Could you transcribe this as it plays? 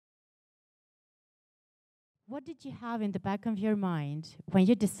What did you have in the back of your mind when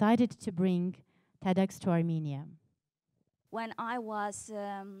you decided to bring TEDx to Armenia? When I was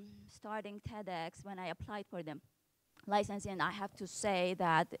starting TEDx, when I applied for the licensing, I have to say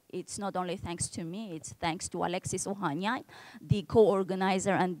that it's not only thanks to me, it's thanks to Alexis Ohanyan, the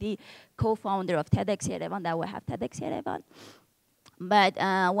co-organizer and the co-founder of TEDx Yerevan, that we have TEDx Yerevan. But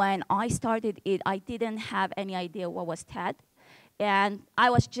when I started it, I didn't have any idea what was TED. And I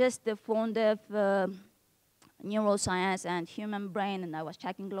was just fond of neuroscience and human brain, and I was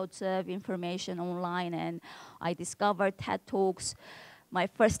checking lots of information online, and I discovered TED Talks. My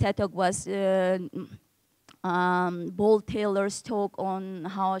first TED Talk was Bol Taylor's talk on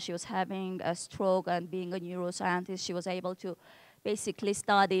how she was having a stroke, and being a neuroscientist, she was able to basically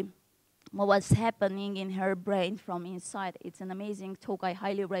study what was happening in her brain from inside. It's an amazing talk. I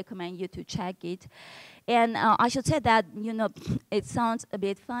highly recommend you to check it. And I should say that, you know, it sounds a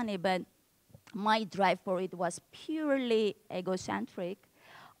bit funny, but my drive for it was purely egocentric.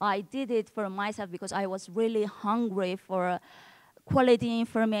 I did it for myself because I was really hungry for quality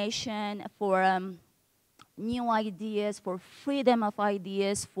information, for new ideas, for freedom of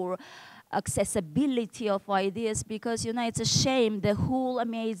ideas, for accessibility of ideas, because, you know, it's a shame the whole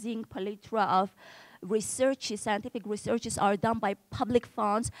amazing plethora of researches, scientific researches are done by public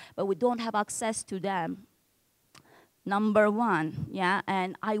funds, but we don't have access to them. Number one, yeah,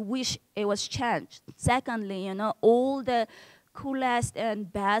 and I wish it was changed. Secondly, you know, all the coolest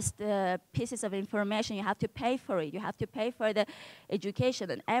and best pieces of information, you have to pay for it. You have to pay for the education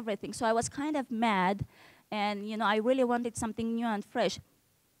and everything. So I was kind of mad, and, you know, I really wanted something new and fresh.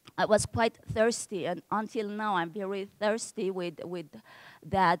 I was quite thirsty, and until now I'm very thirsty with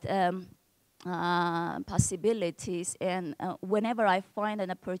that possibilities. And whenever I find an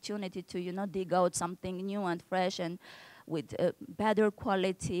opportunity to, you know, dig out something new and fresh and with better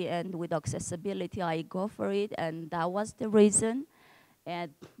quality and with accessibility, I go for it. And that was the reason.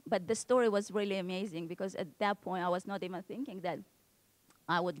 But the story was really amazing, because at that point I was not even thinking that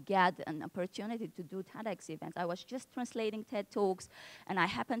I would get an opportunity to do TEDx events. I was just translating TED Talks, and I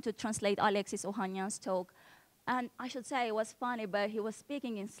happened to translate Alexis Ohanyan's talk. And I should say it was funny, but he was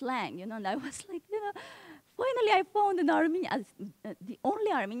speaking in slang, you know, and I was like, you know, finally I found an Armenian, the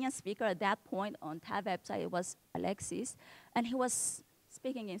only Armenian speaker at that point on TED website was Alexis, and he was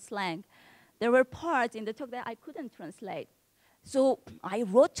speaking in slang. There were parts in the talk that I couldn't translate. So I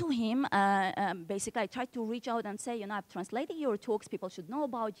wrote to him, basically I tried to reach out and say, you know, I've translated your talks, people should know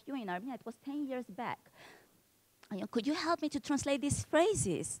about you in Armenia. It was 10 years back. And, you know, could you help me to translate these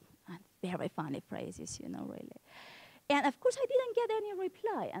phrases? And very funny phrases, you know, really. And of course I didn't get any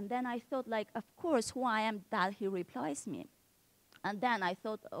reply. And then I thought, like, of course, who I am that he replies me. And then I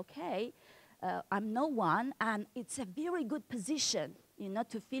thought, okay, I'm no one, and it's a very good position, you know,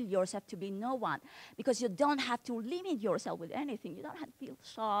 to feel yourself to be no one, because you don't have to limit yourself with anything. You don't have to feel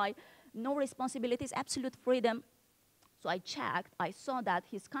shy, no responsibilities, absolute freedom. So I checked. I saw that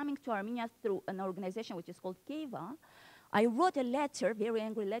he's coming to Armenia through an organization which is called Kiva. I wrote a letter, very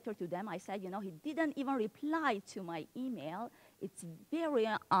angry letter to them. I said, you know, he didn't even reply to my email. It's very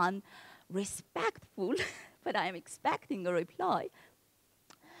unrespectful, but I'm expecting a reply.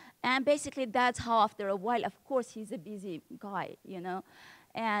 And basically, that's how, after a while, of course, he's a busy guy, you know.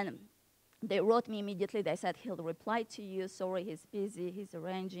 And they wrote me immediately. They said, he'll reply to you. Sorry, he's busy. He's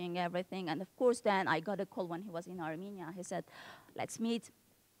arranging everything. And of course, then I got a call when he was in Armenia. He said, let's meet.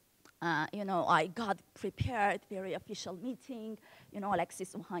 You know, I got prepared, very official meeting. You know,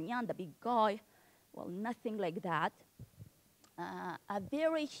 Alexis Ohanyan, the big guy. Well, nothing like that. A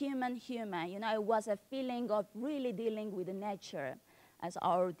very human. You know, it was a feeling of really dealing with nature, as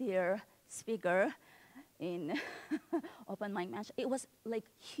our dear speaker in Open Mind mentioned. It was like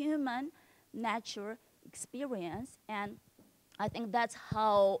human nature experience, and I think that's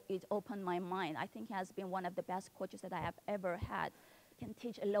how it opened my mind. I think he has been one of the best coaches that I have ever had. He can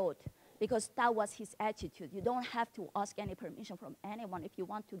teach a lot, because that was his attitude. You don't have to ask any permission from anyone if you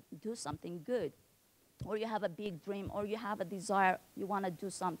want to do something good, or you have a big dream, or you have a desire, you want to do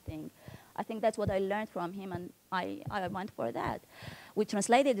something. I think that's what I learned from him, and I went for that. We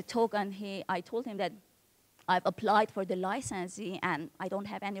translated the talk, and I told him that I've applied for the licensing, and I don't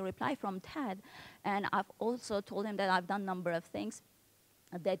have any reply from TED. And I've also told him that I've done a number of things.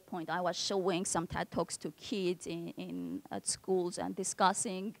 At that point, I was showing some TED Talks to kids at schools and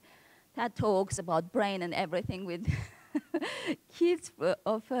discussing TED Talks about brain and everything with kids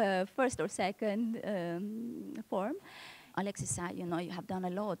of first or second form. Alexis said, you know, you have done a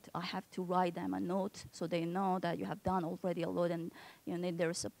lot. I have to write them a note so they know that you have done already a lot and you need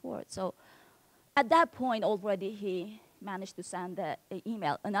their support. So at that point already he manage to send the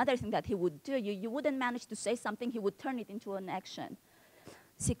email. Another thing that he would do, you wouldn't manage to say something, he would turn it into an action.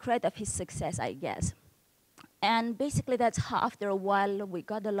 Secret of his success, I guess. And basically that's how after a while we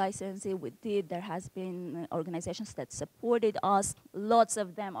got the licensing, we did. There has been organizations that supported us. Lots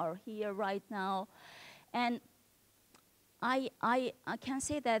of them are here right now. And I can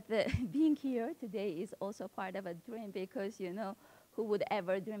say that being here today is also part of a dream, because, you know, who would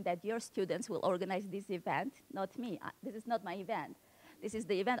ever dream that your students will organize this event? Not me. This is not my event. This is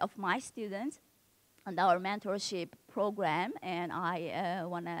the event of my students and our mentorship program. And I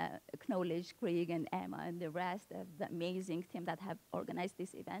want to acknowledge Greg and Emma and the rest of the amazing team that have organized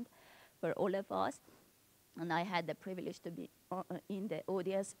this event for all of us. And I had the privilege to be in the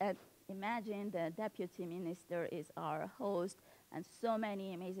audience. And imagine the deputy minister is our host, and so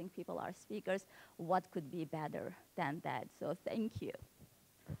many amazing people are speakers. What could be better than that? So thank you.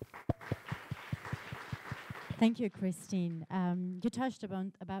 Thank you, Kristine. You touched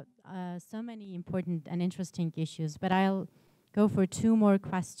about so many important and interesting issues, but I'll go for 2 more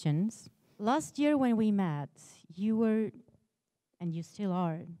questions. Last year when we met, you were, and you still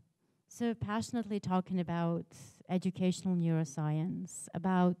are, so passionately talking about educational neuroscience,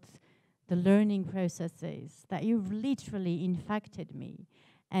 about the learning processes, that you've literally infected me.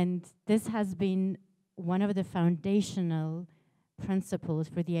 And this has been one of the foundational principles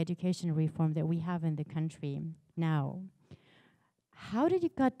for the education reform that we have in the country now. How did you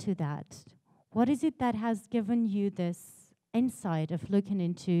get to that? What is it that has given you this insight of looking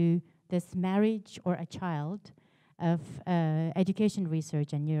into this marriage or a child of education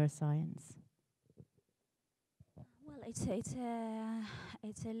research and neuroscience? Well,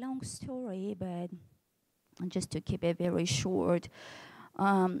 it's a long story, but just to keep it very short,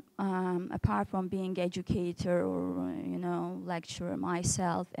 apart from being educator or lecturer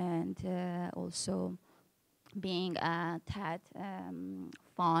myself, and also being a TED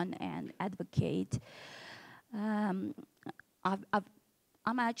fan and advocate, I'm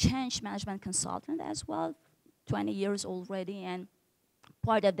a change management consultant as well, 20 years already, and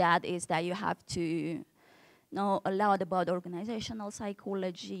part of that is that you have to know a lot about organizational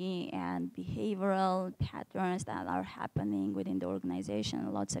psychology and behavioral patterns that are happening within the organization,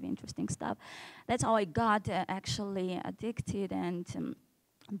 lots of interesting stuff. That's how I got actually addicted and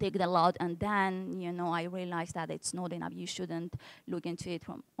digged a lot, and then I realized that it's not enough. You shouldn't look into it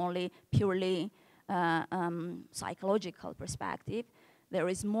from only purely psychological perspective. There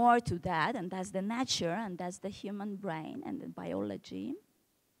is more to that, and that's the nature, and that's the human brain and the biology.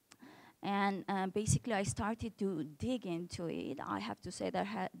 And basically, I started to dig into it. I have to say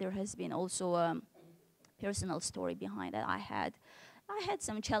that there has been also a personal story behind it. I had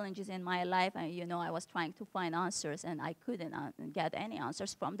some challenges in my life, and I was trying to find answers, and I couldn't get any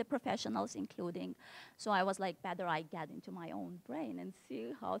answers from the professionals, including. So I was like, better I get into my own brain and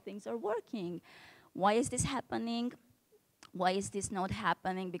see how things are working. Why is this happening? Why is this not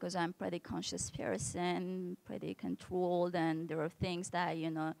happening? Because I'm a pretty conscious person, pretty controlled, and there are things that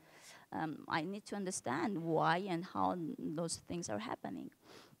I need to understand why and how those things are happening.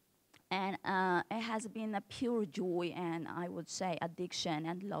 And it has been a pure joy, and I would say addiction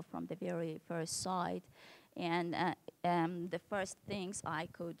and love from the very first sight. And the first things I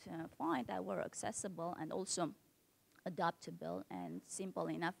could find that were accessible and also adaptable and simple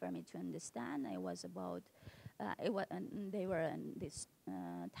enough for me to understand. It was about, they were in these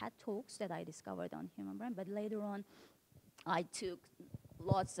TED Talks that I discovered on human brain, but later on I took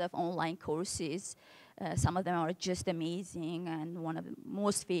lots of online courses. Some of them are just amazing, and one of the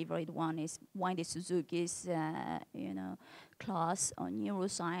most favorite one is Wendy Suzuki's, class on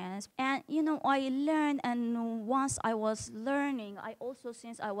neuroscience. And I learned, and once I was learning, I also,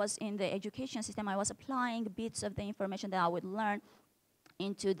 since I was in the education system, I was applying bits of the information that I would learn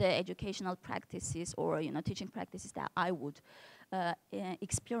into the educational practices or teaching practices that I would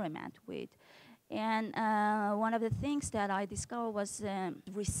experiment with. And one of the things that I discovered was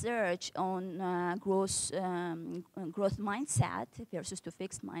research on growth mindset versus to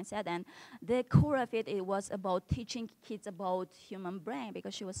fixed mindset. And the core of it was about teaching kids about human brain,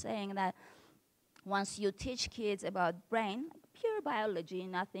 because she was saying that once you teach kids about brain, pure biology,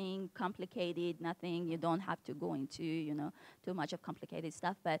 nothing complicated, nothing, you don't have to go into, too much of complicated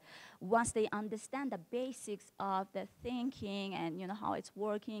stuff. But once they understand the basics of the thinking and, how it's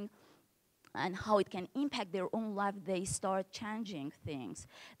working, and how it can impact their own life, they start changing things.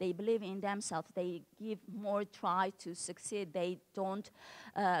 They believe in themselves. They give more try to succeed.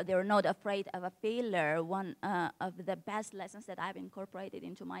 They're not afraid of a failure. One of the best lessons that I've incorporated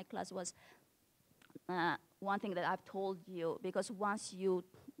into my class was one thing that I've told you, because once you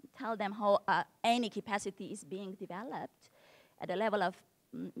tell them how any capacity is being developed at the level of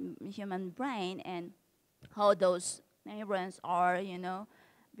human brain, and how those neurons are,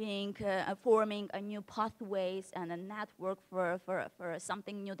 being forming a new pathways and a network for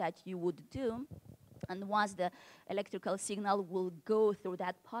something new that you would do. And once the electrical signal will go through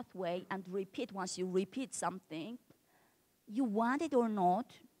that pathway and repeat, once you repeat something, you want it or not,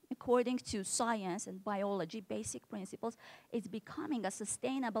 according to science and biology basic principles, it's becoming a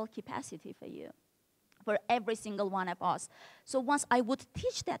sustainable capacity for you, for every single one of us. So once I would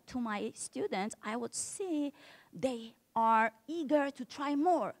teach that to my students, I would see they are eager to try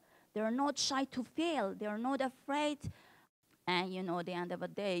more. They're not shy to fail. They're not afraid. And at the end of the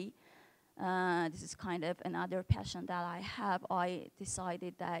day, this is kind of another passion that I have. I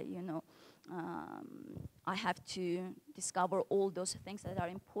decided that, I have to discover all those things that are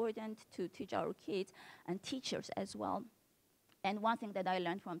important to teach our kids and teachers as well. And one thing that I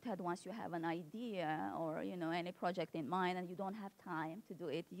learned from TED, once you have an idea or, any project in mind and you don't have time to do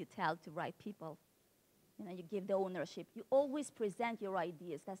it, you tell to right people. You give the ownership. You always present your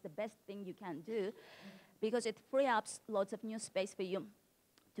ideas. That's the best thing you can do, because it frees up lots of new space for you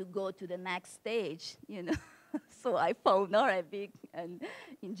to go to the next stage, So I found Arabic and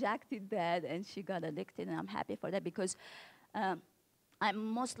injected that, and she got addicted, and I'm happy for that, because I'm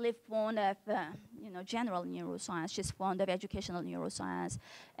mostly fond of, general neuroscience. She's fond of educational neuroscience,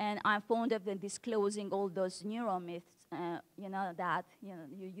 and I'm fond of disclosing all those neuromyths. That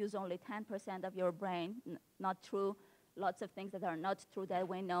you use only 10% of your brain. Not true. Lots of things that are not true that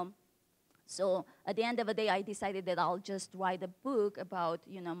we know. So at the end of the day, I decided that I'll just write a book about,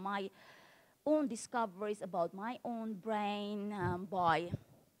 my own discoveries about my own brain, by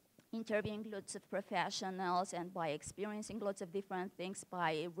interviewing lots of professionals and by experiencing lots of different things,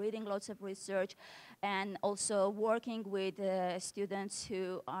 by reading lots of research, and also working with students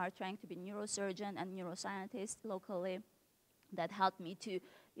who are trying to be neurosurgeon and neuroscientists locally. That helped me to,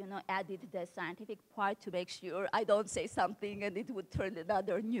 edit the scientific part to make sure I don't say something and it would turn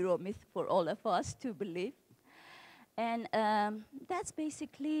another neuromyth for all of us to believe. And that's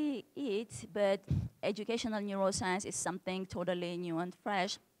basically it. But educational neuroscience is something totally new and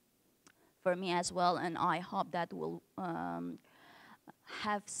fresh for me as well, and I hope that will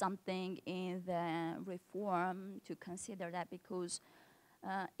have something in the reform to consider that, because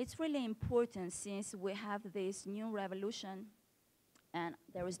it's really important, since we have this new revolution, and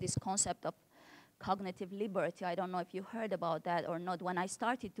there is this concept of cognitive liberty. I don't know if you heard about that or not. When I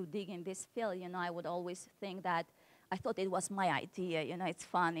started to dig in this field, I would always think that I thought it was my idea. It's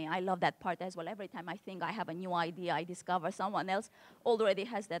funny. I love that part as well. Every time I think I have a new idea, I discover someone else already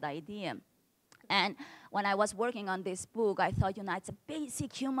has that idea. And when I was working on this book, I thought, it's a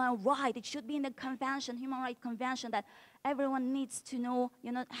basic human right. It should be in the convention, human rights convention, that everyone needs to know,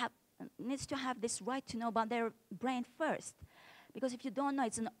 needs to have this right to know about their brain first. Because if you don't know,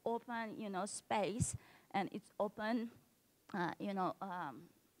 it's an open, space, and it's open,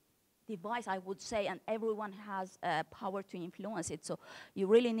 device, I would say, and everyone has power to influence it. So you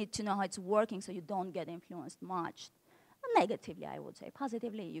really need to know how it's working so you don't get influenced much. Negatively, I would say.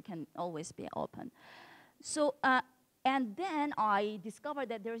 Positively, you can always be open. So, and then I discovered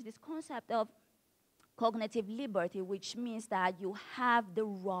that there's this concept of cognitive liberty, which means that you have the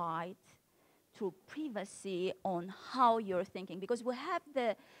right to privacy on how you're thinking. Because we have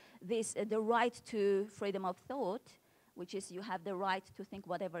the right to freedom of thought, which is you have the right to think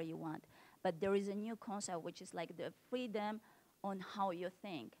whatever you want. But there is a new concept, which is like the freedom on how you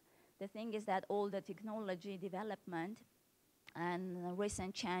think. The thing is that all the technology development and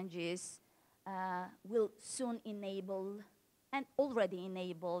recent changes will soon enable, and already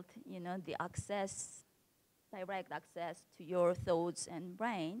enabled, the access, direct access to your thoughts and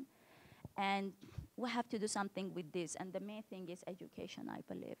brain. And we have to do something with this. And the main thing is education, I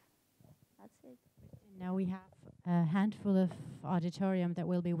believe. That's it. Now we have a handful of auditorium that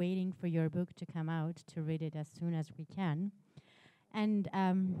will be waiting for your book to come out to read it as soon as we can. And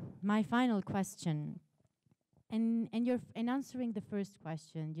my final question, in answering the first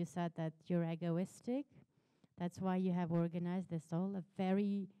question, you said that you're egoistic. That's why you have organized this all, a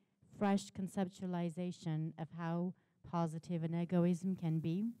very fresh conceptualization of how positive an egoism can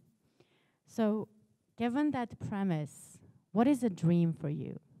be. So, given that premise, what is a dream for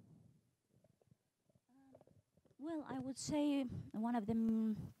you? Well, I would say one of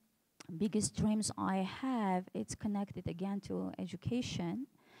the biggest dreams I have, it's connected again to education.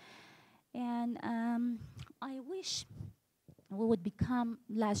 And I wish we would become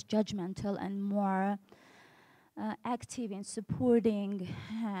less judgmental and more active in supporting,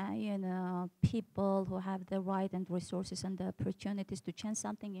 you know, people who have the right and resources and the opportunities to change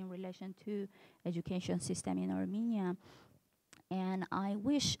something in relation to education system in Armenia. And I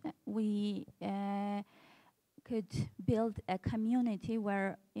wish we could build a community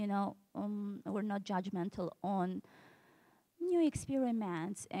where, you know, we're not judgmental on new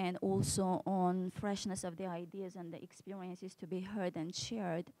experiments and also on freshness of the ideas and the experiences to be heard and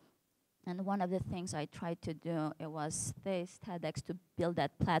shared. And one of the things I tried to do, it was this TEDx, to build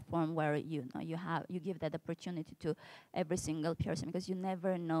that platform where you give that opportunity to every single person, because you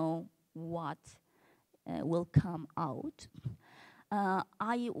never know what will come out.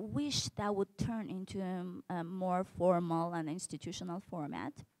 I wish that would turn into a more formal and institutional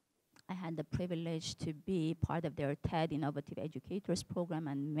format. I had the privilege to be part of their TED Innovative Educators program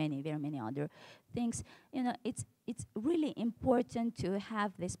and very many other things. You know, it's really important to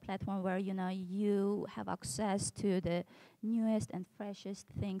have this platform where, you know, you have access to the newest and freshest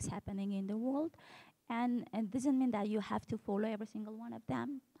things happening in the world. And it doesn't mean that you have to follow every single one of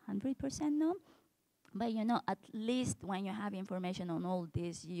them, 100% no. But, you know, at least when you have information on all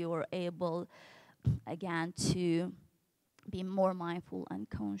this, you're able, again, to be more mindful and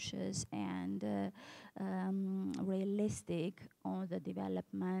conscious and realistic on the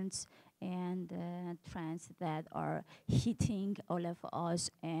developments and trends that are hitting all of us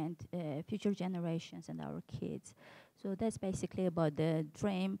and future generations and our kids. So that's basically about the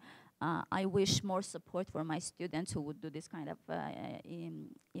dream. I wish more support for my students who would do this kind of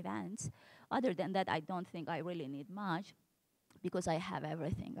events. Other than that, I don't think I really need much, because I have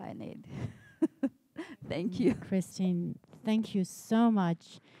everything I need. Thank you. Kristine, thank you so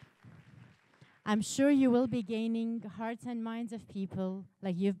much. I'm sure you will be gaining hearts and minds of people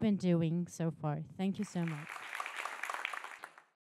like you've been doing so far. Thank you so much.